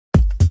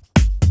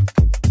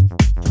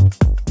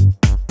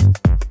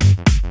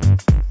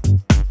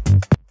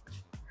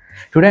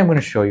Today I'm going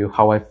to show you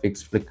how I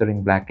fixed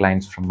flickering black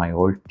lines from my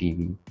old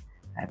TV.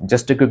 And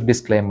just a quick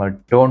disclaimer,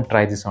 don't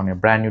try this on your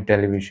brand new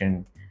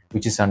television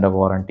which is under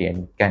warranty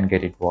and can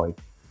get it void.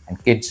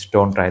 And kids,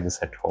 don't try this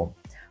at home.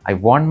 I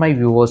want my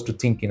viewers to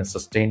think in a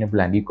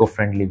sustainable and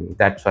eco-friendly way.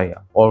 That's why I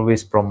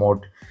always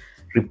promote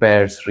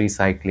repairs,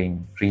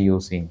 recycling,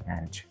 reusing,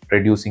 and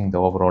reducing the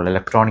overall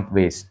electronic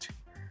waste.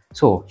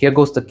 So here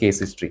goes the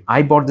case history.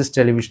 I bought this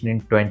television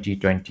in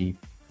 2020.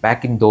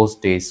 Back in those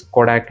days,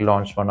 Kodak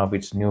launched one of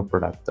its new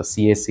products, the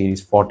CA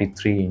series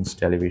 43-inch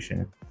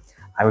television.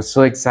 I was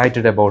so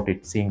excited about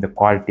it, seeing the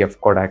quality of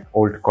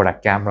old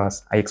Kodak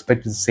cameras. I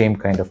expected the same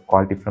kind of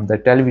quality from the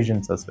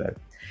televisions as well.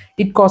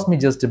 It cost me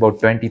just about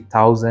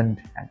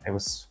 20,000 and I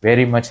was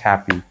very much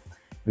happy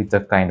with the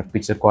kind of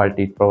picture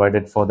quality it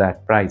provided for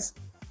that price.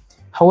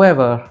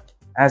 However,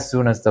 as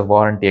soon as the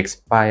warranty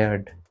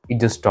expired, it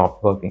just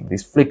stopped working.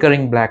 These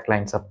flickering black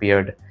lines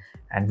appeared,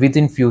 and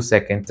within few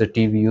seconds, the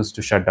TV used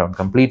to shut down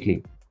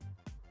completely.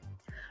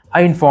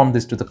 I informed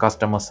this to the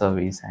customer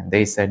service, and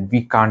they said,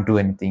 "We can't do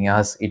anything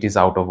else. It is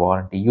out of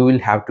warranty. You will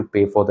have to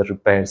pay for the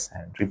repairs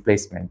and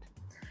replacement."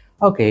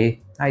 Okay,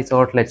 I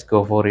thought, let's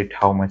go for it.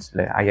 How much?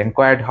 I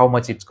inquired how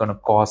much it's gonna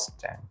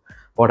cost and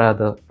what are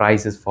the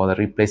prices for the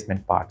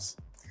replacement parts.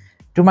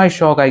 To my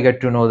shock, I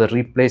get to know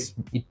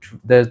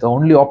the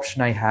only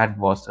option I had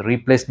was the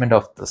replacement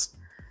of the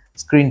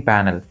screen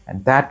panel,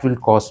 and that will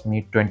cost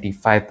me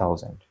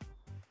 25,000.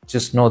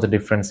 Just know the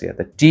difference here.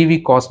 The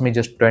TV cost me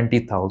just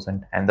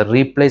 20,000 and the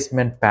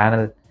replacement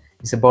panel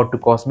is about to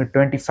cost me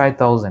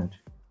 25,000.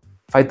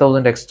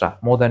 5,000 extra,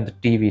 more than the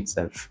TV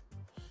itself.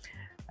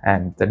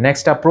 And the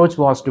next approach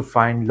was to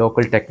find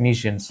local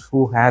technicians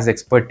who has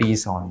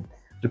expertise on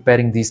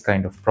repairing these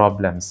kind of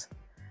problems.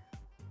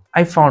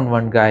 I found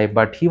one guy,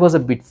 but he was a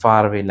bit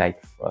far away,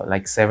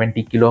 like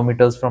 70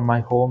 kilometers from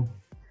my home.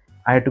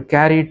 I had to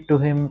carry it to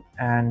him,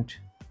 and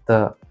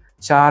the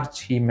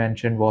charge he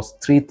mentioned was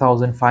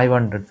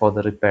 3,500 for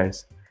the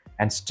repairs,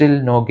 and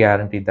still no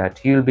guarantee that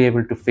he will be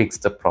able to fix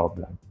the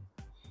problem.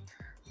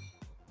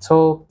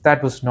 So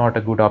that was not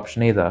a good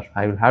option either.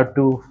 I will have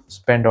to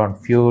spend on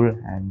fuel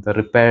and the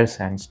repairs,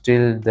 and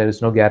still there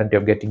is no guarantee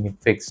of getting it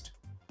fixed.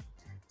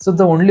 So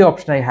the only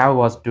option I have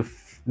was to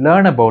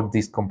learn about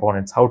these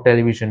components, how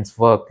televisions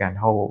work and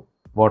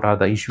what are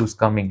the issues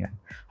coming and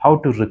how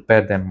to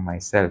repair them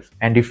myself.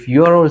 And if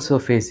you are also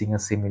facing a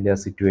similar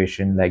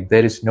situation, like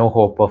there is no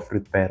hope of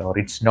repair or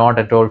it's not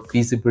at all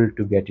feasible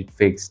to get it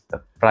fixed,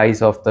 the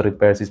price of the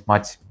repairs is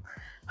much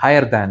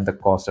higher than the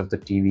cost of the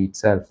TV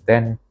itself,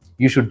 then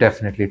you should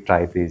definitely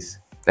try this.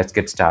 Let's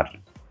get started.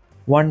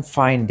 One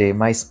fine day,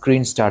 my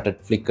screen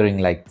started flickering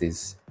like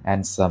this,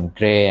 and some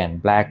gray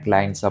and black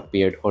lines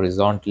appeared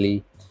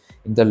horizontally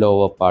in the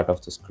lower part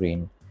of the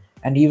screen.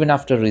 And even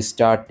after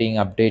restarting,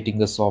 updating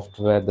the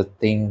software, the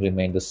thing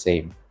remained the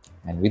same.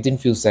 And within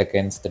few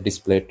seconds, the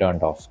display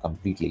turned off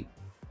completely.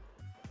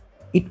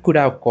 It could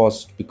have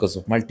caused because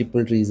of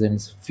multiple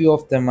reasons. Few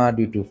of them are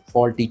due to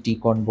faulty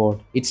T-con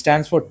board. It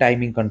stands for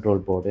timing control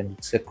board, and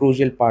it's a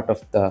crucial part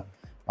of the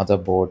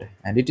motherboard,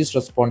 and it is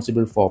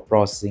responsible for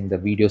processing the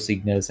video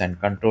signals and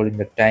controlling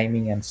the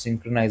timing and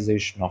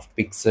synchronization of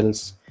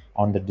pixels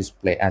on the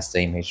display as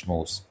the image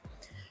moves.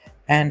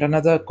 And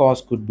another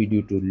cause could be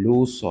due to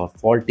loose or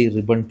faulty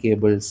ribbon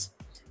cables.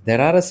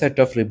 There are a set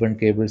of ribbon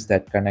cables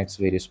that connects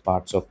various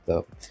parts of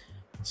the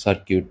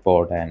circuit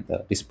board and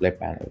the display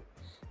panel.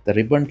 The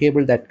ribbon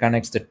cable that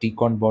connects the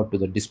T-con board to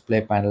the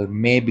display panel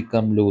may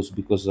become loose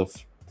because of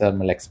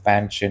thermal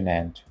expansion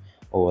and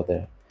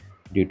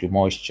due to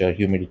moisture,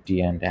 humidity,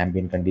 and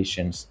ambient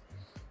conditions,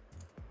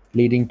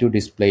 leading to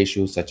display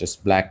issues such as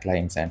black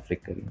lines and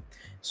flickering.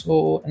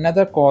 So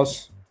another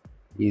cause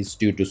is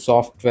due to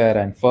software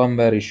and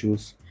firmware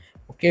issues.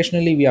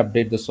 Occasionally we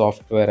update the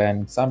software,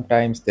 and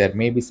sometimes there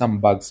may be some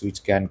bugs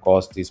which can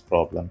cause this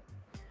problem.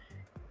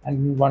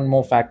 And one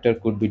more factor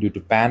could be due to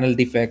panel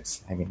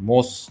defects. I mean,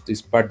 most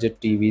these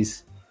budget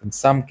TVs, in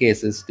some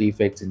cases,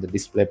 defects in the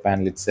display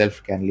panel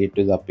itself can lead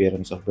to the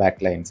appearance of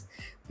black lines.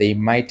 They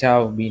might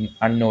have been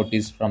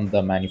unnoticed from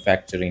the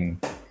manufacturing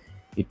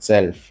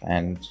itself,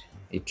 and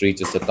it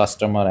reaches the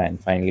customer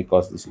and finally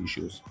causes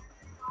issues.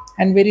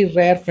 And very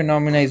rare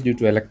phenomena is due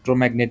to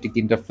electromagnetic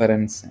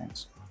interference,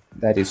 and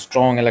that is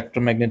strong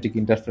electromagnetic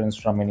interference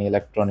from any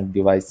electronic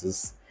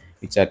devices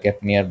which are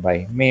kept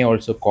nearby may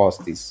also cause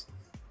this.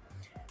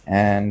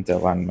 And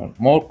one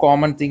more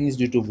common thing is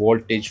due to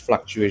voltage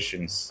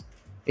fluctuations.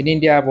 In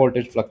India,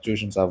 voltage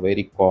fluctuations are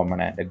very common,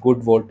 and a good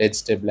voltage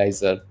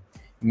stabilizer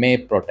may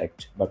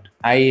protect. But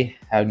I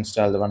have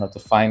installed one of the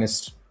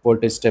finest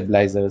voltage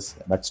stabilizers,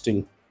 but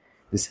still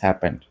this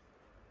happened.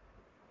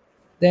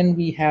 Then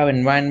we have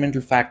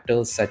environmental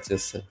factors such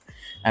as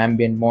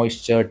ambient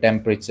moisture,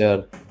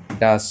 temperature,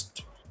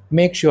 dust.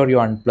 Make sure you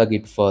unplug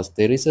it first.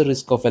 There is a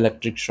risk of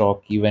electric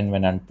shock even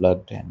when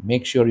unplugged, and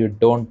make sure you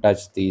don't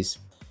touch these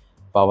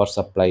power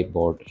supply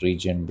board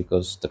region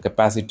because the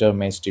capacitor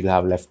may still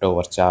have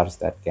leftover charge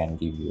that can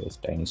give you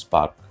a tiny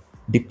spark.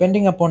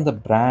 Depending upon the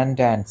brand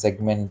and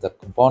segment, the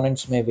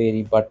components may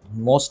vary, but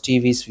in most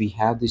TVs we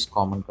have these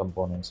common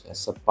components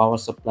as a power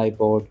supply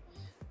board,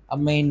 a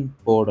main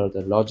board or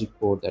the logic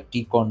board, the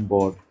Tcon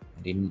board,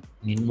 and an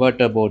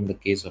inverter board in the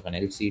case of an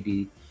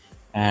LCD,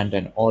 and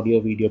an audio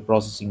video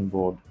processing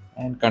board,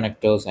 and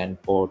connectors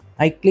and port.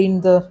 I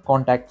cleaned the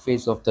contact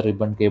face of the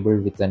ribbon cable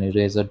with an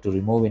eraser to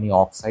remove any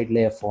oxide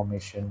layer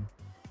formation,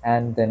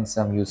 and then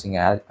some using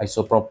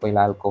isopropyl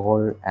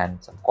alcohol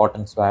and some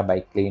cotton swab.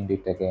 I cleaned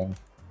it again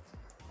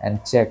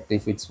and checked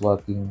if it's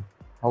working.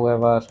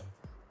 However,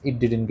 it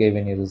didn't give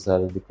any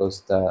result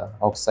because the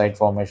oxide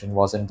formation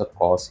wasn't the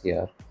cause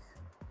here.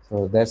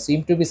 So there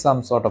seemed to be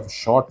some sort of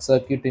short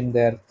circuit in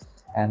there,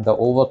 and the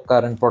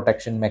overcurrent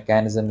protection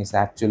mechanism is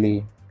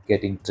actually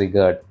getting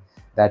triggered.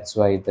 That's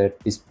why the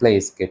display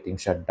is getting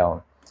shut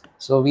down.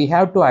 So we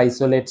have to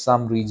isolate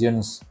some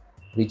regions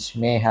which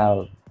may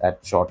have that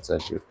short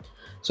circuit.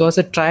 So as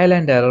a trial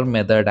and error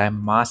method,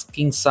 I'm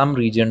masking some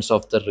regions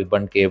of the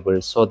ribbon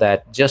cable so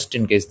that just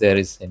in case there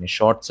is any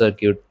short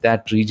circuit,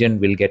 that region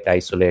will get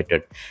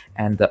isolated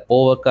and the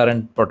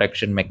overcurrent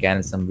protection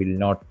mechanism will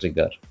not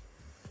trigger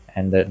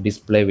and the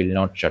display will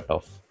not shut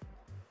off.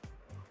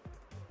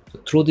 So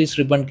through this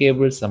ribbon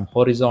cable, some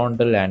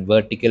horizontal and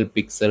vertical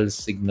pixel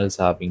signals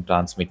are being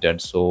transmitted.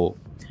 So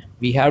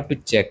we have to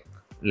check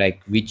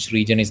like which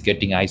region is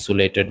getting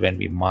isolated when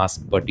we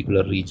mask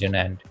particular region,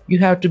 and you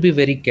have to be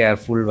very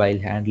careful while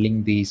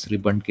handling these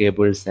ribbon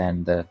cables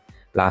and the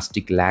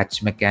plastic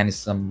latch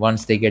mechanism.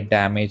 Once they get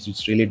damaged,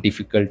 it's really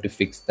difficult to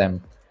fix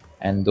them,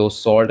 and those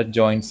solder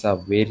joints are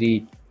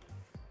very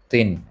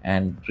thin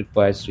and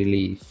requires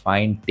really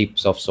fine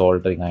tips of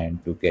soldering iron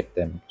to get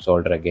them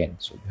solder again.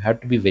 So you have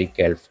to be very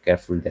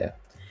careful there.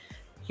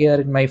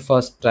 Here in my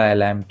first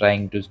trial, I'm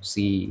trying to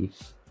see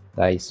if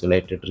the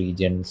isolated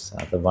regions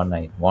are the one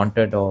I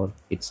wanted or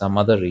it's some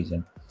other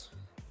region.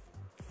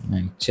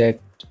 I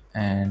checked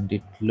and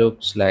it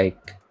looks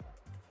like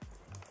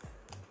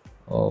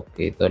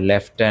okay, the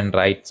left and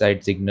right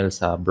side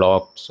signals are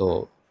blocked,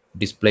 so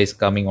display is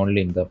coming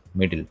only in the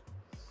middle.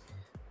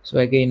 So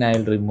again,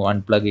 I'll remove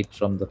unplug it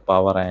from the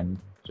power and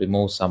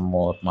remove some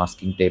more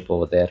masking tape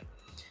over there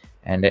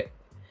and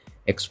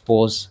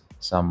expose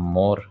some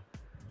more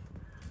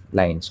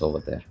lines over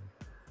there.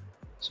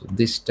 So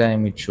this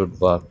time it should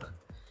work.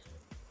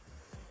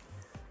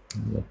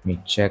 Let me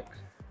check.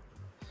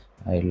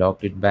 I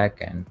locked it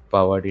back and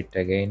powered it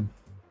again.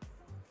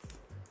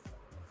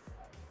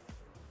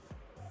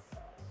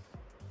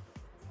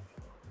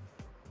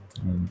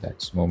 And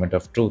that's moment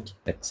of truth.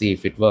 Let's see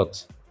if it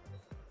works.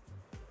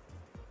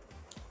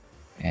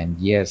 And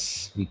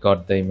yes, we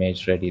got the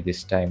image ready.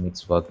 This time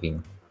it's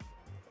working.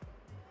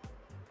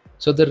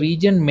 So the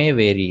region may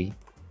vary.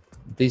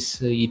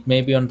 This it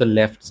may be on the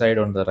left side,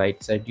 on the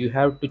right side. You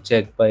have to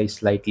check by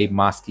slightly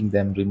masking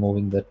them,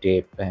 removing the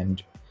tape,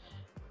 and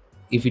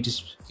if it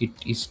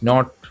is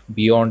not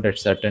beyond a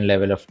certain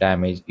level of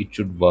damage, it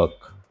should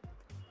work.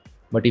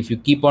 But if you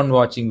keep on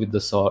watching with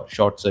the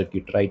short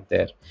circuit right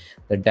there,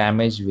 the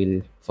damage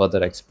will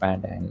further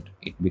expand and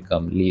it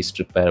become least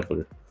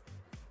repairable.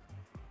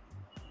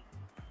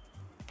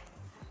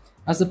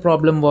 As the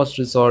problem was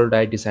resolved,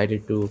 I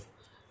decided to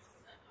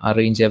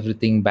arrange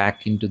everything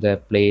back into their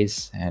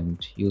place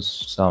and use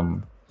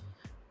some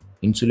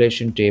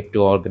insulation tape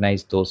to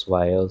organize those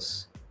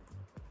wires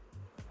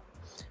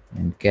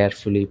and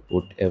carefully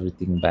put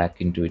everything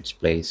back into its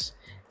place.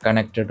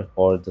 Connected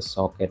all the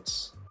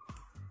sockets.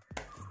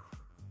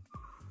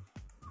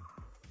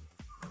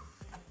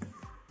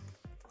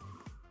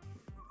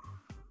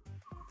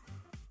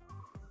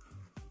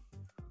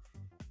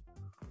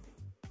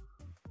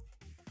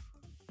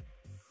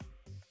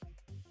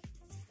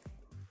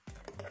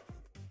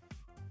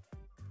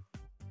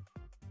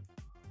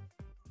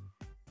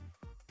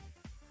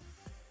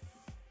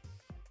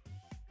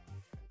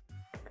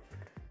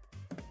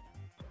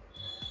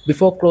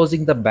 Before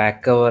closing the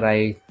back cover,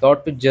 I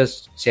thought to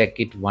just check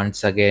it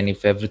once again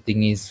if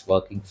everything is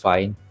working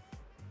fine,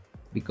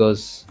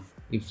 because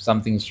if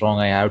something is wrong,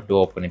 I have to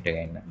open it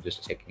again. I'm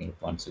just checking it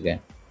once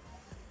again.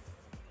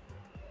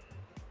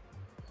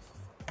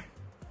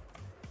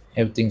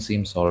 Everything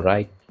seems all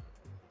right.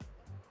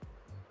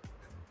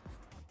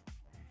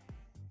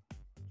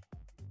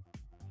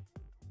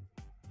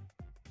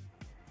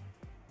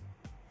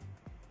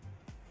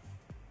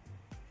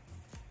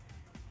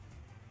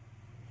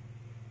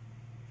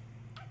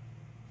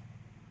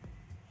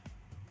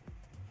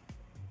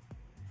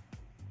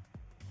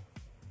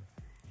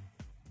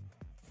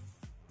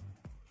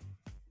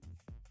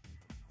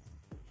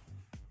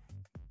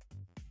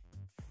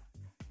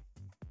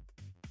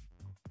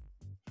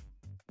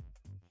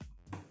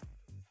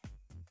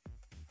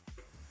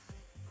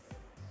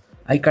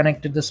 I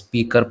connected the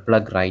speaker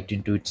plug right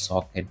into its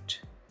socket,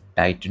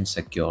 tight and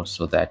secure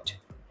so that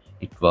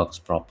it works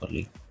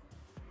properly.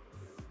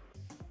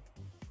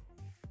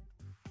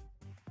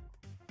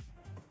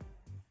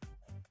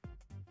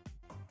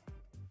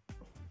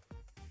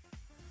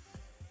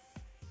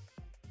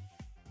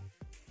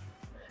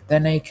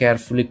 Then I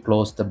carefully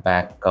closed the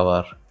back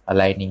cover,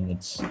 aligning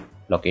its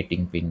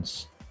locating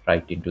pins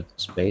right into the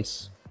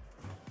space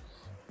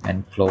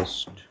and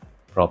closed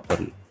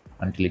properly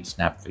until it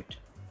snap fit.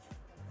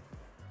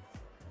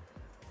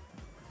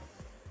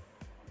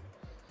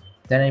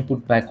 Then I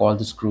put back all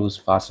the screws,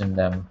 fastened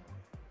them.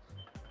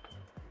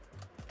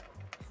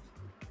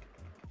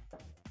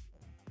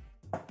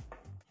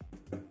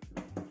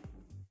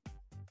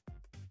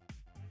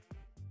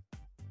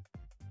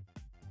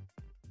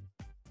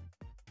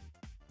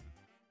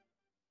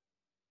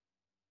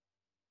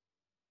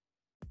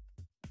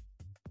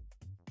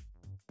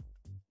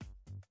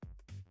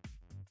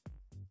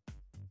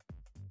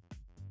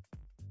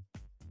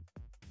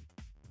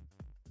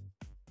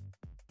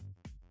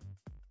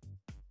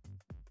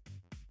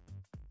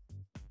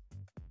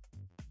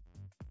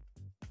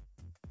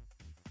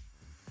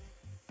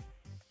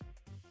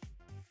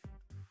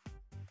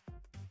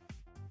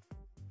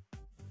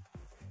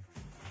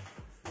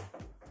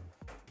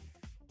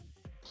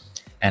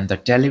 And the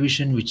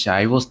television which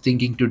I was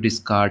thinking to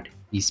discard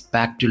is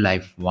back to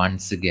life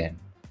once again.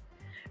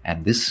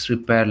 And this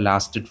repair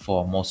lasted for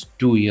almost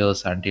 2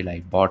 years until I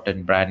bought a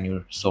brand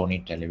new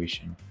Sony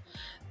television.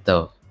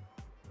 The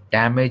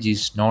damage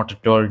is not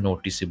at all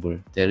noticeable.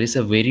 There is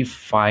a very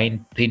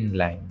fine thin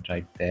line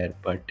right there,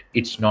 but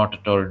it's not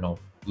at all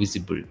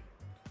visible.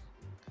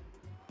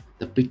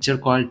 The picture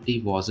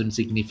quality wasn't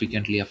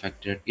significantly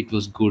affected, it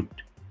was good.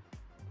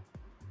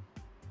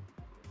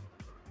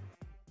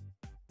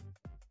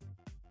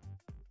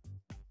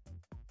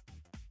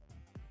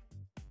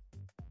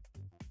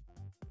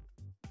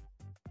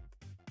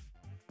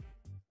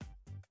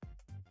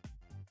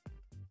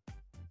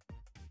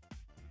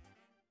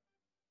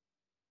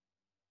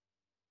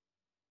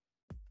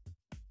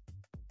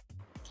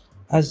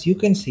 As you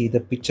can see, the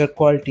picture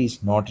quality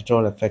is not at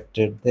all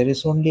affected. There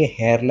is only a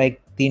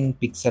hair-like thin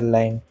pixel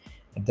line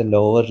at the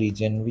lower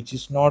region which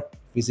is not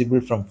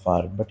visible from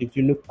far. But if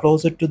you look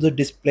closer to the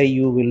display,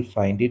 you will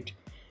find it.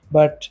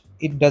 But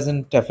it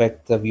doesn't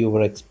affect the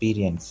viewer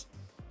experience.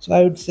 So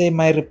I would say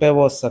my repair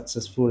was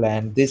successful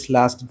and this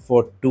lasted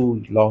for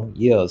 2 long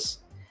years.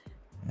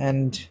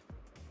 And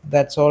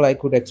that's all I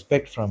could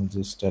expect from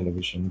this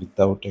television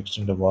without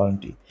extended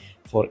warranty.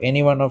 For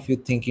any one of you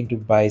thinking to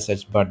buy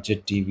such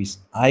budget TVs,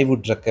 I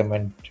would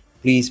recommend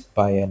please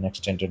buy an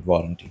extended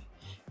warranty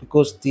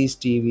because these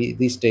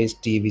days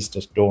TVs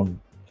just don't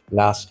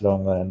last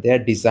longer and they are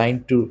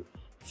designed to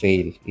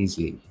fail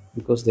easily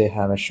because they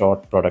have a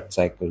short product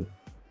cycle.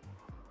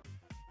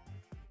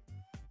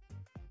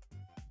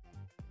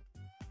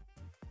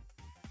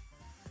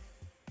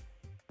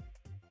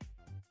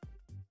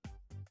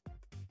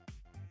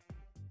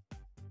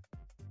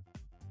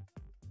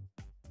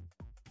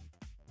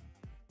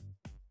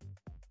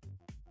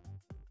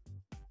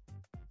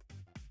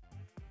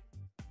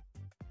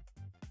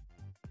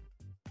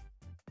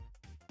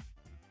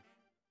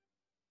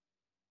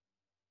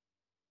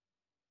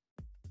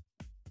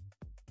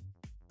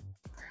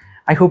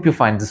 I hope you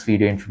find this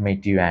video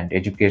informative and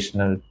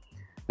educational.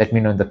 Let me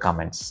know in the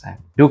comments. And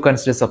do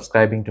consider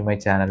subscribing to my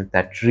channel.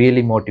 That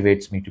really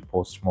motivates me to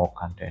post more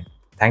content.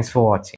 Thanks for watching.